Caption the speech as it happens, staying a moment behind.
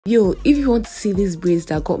Yo, if you want to see these braids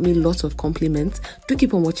that got me lots of compliments, do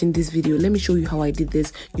keep on watching this video. Let me show you how I did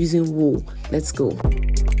this using wool. Let's go.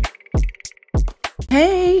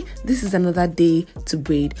 Hey, this is another day to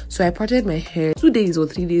braid. So I parted my hair 2 days or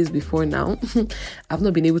 3 days before now. I've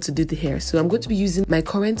not been able to do the hair, so I'm going to be using my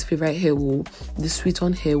current favorite hair wool, the Sweet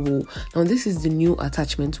On hair wool. Now this is the new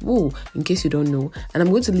attachment wool, in case you don't know, and I'm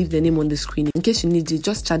going to leave the name on the screen in case you need it.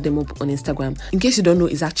 Just chat them up on Instagram. In case you don't know,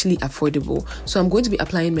 it's actually affordable. So I'm going to be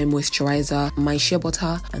applying my moisturizer, my shea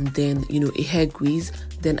butter, and then a hair grease.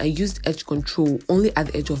 Then I used edge control only at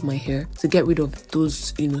the edge of my hair to get rid of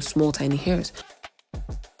those small tiny hairs.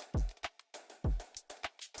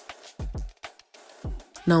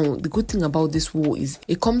 Now, the good thing about this wool is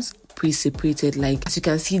it comes pre-separated. Like, as you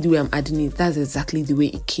can see the way I'm adding it, that's exactly the way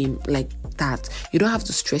it came, like that. You don't have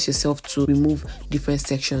to stress yourself to remove different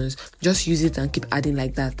sections. Just use it and keep adding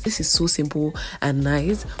like that. This is so simple and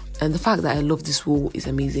nice, and the fact that I love this wool is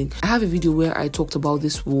amazing. I have a video where I talked about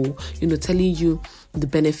this wool, telling you the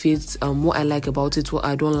benefits, what I like about it, what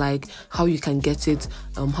I don't like, how you can get it,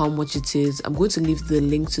 how much it is. I'm going to leave the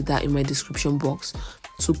link to that in my description box,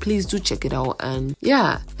 so please do check it out. And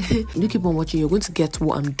yeah, do keep on watching. You're going to get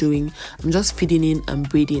what I'm doing. I'm just feeding in and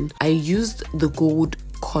braiding. I used the gold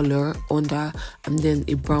color under and then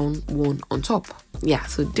a brown one on top. Yeah,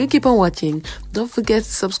 so do keep on watching. Don't forget to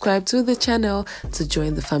subscribe to the channel to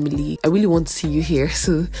join the family. I really want to see you here,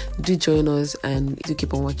 so do join us and do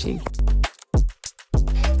keep on watching.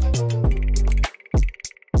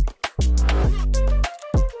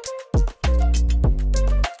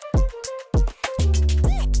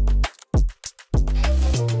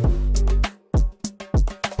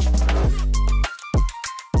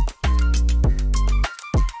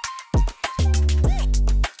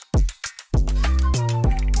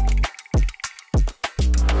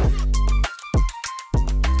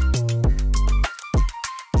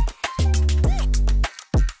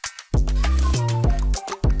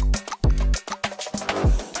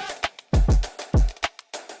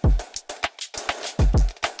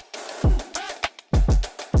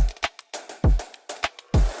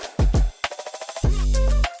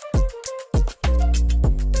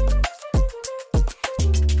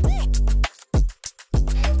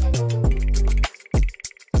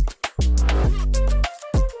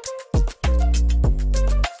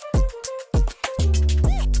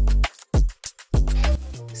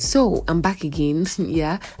 So I'm back again.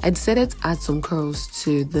 Yeah, I decided to add some curls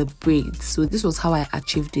to the braids. So this was how I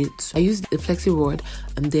achieved it. I used a flexi rod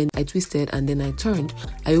and then I twisted and then I turned.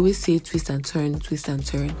 I always say twist and turn, twist and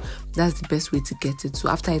turn. That's the best way to get it. So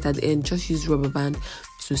after it, at the end, just use rubber band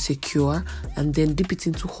to secure and then dip it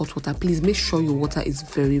into hot water. Please make sure your water is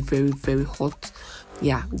very, very, very hot.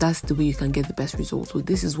 Yeah, that's the way you can get the best result. So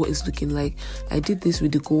this is what it's looking like. I did this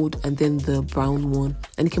with the gold and then the brown one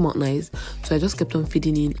and it came out nice. So I just kept on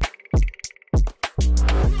feeding in.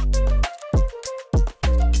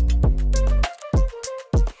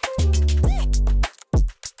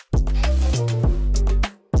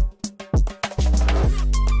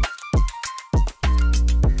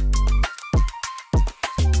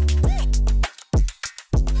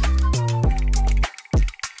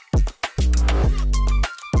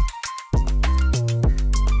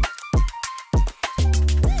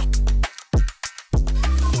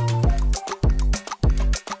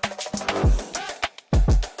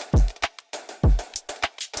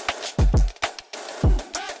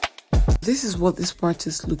 This is what this part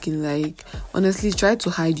is looking like. Honestly, try to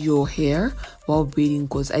hide your hair while braiding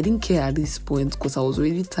because I didn't care at this point because I was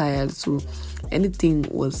really tired. So anything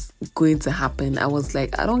was going to happen, I was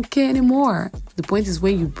like, I don't care anymore. The point is,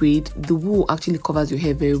 when you braid, the wool actually covers your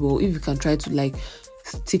hair very well. If you can try to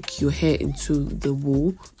stick your hair into the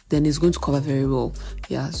wool, then it's going to cover very well.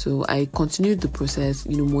 Yeah, so I continued the process,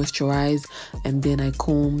 moisturize, and then I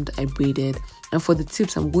combed, I braided. And for the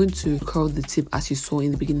tips, I'm going to curl the tip as you saw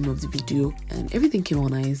in the beginning of the video, and everything came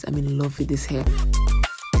out nice. I'm in love with this hair.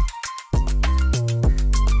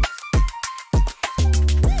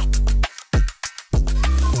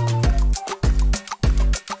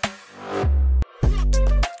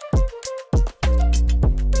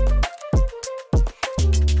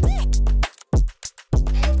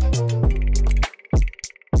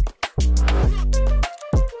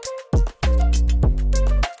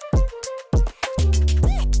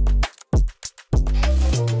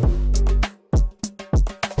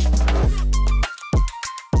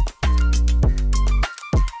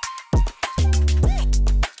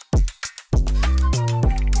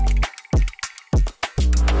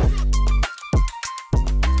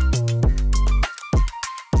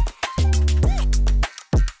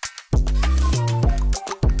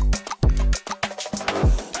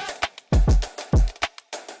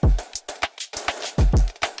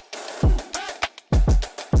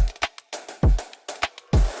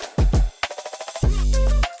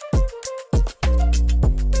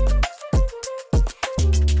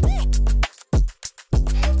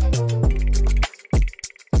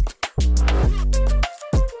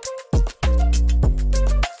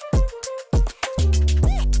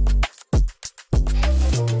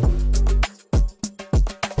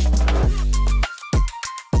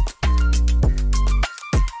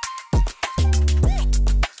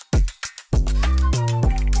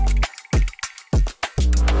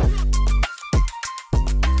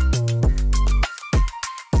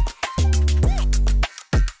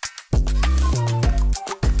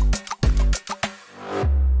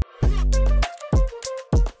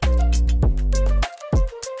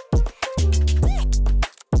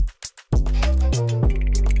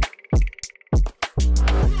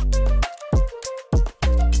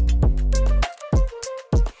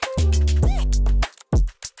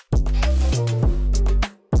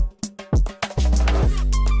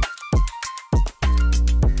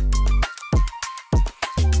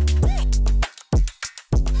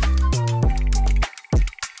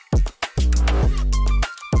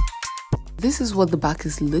 this is what the back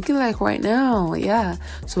is looking like right now. Yeah,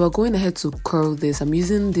 so we're going ahead to curl this. I'm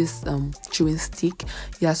using this chewing stick.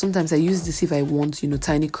 Yeah, sometimes I use this if I want, you know,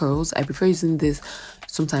 tiny curls. I prefer using this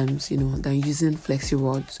sometimes, you know, than using flexi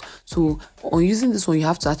rods. So on using this one, you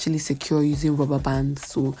have to actually secure using rubber bands,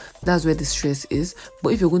 so that's where the stress is.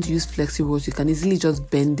 But if you're going to use flexi rods, you can easily just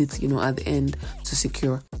bend it, you know, at the end to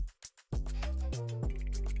secure.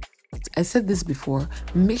 I said this before,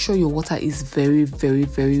 make sure your water is very, very,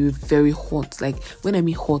 very, very hot. Like, when I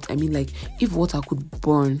mean hot, I mean like if water could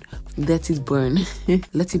burn, let it burn.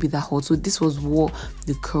 Let it be that hot. So this was what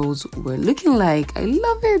the curls were looking like. I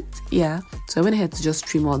love it. Yeah, so I went ahead to just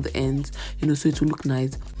trim out the ends, you know, so it will look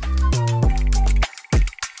nice.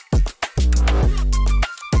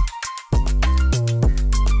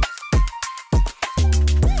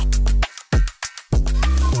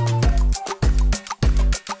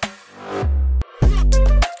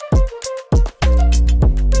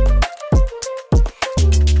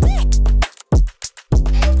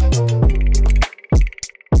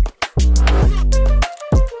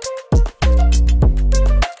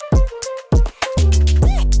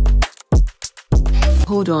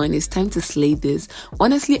 Hold on, it's time to slay this.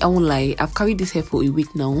 Honestly, I won't lie, I've carried this hair for a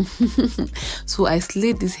week now. So I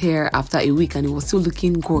slayed this hair after a week and it was still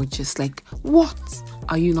looking gorgeous. Like, what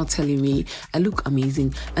are you not telling me? I look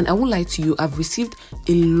amazing. And I won't lie to you, I've received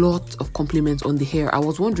a lot of compliments on the hair. I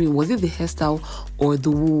was wondering, was it the hairstyle or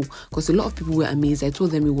the wool? Because a lot of people were amazed. I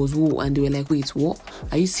told them it was wool and they were like, wait, what?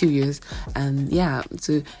 Are you serious? And yeah,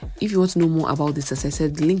 so if you want to know more about this, as I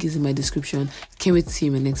said, the link is in my description. Can't wait to see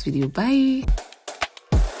you in my next video. Bye.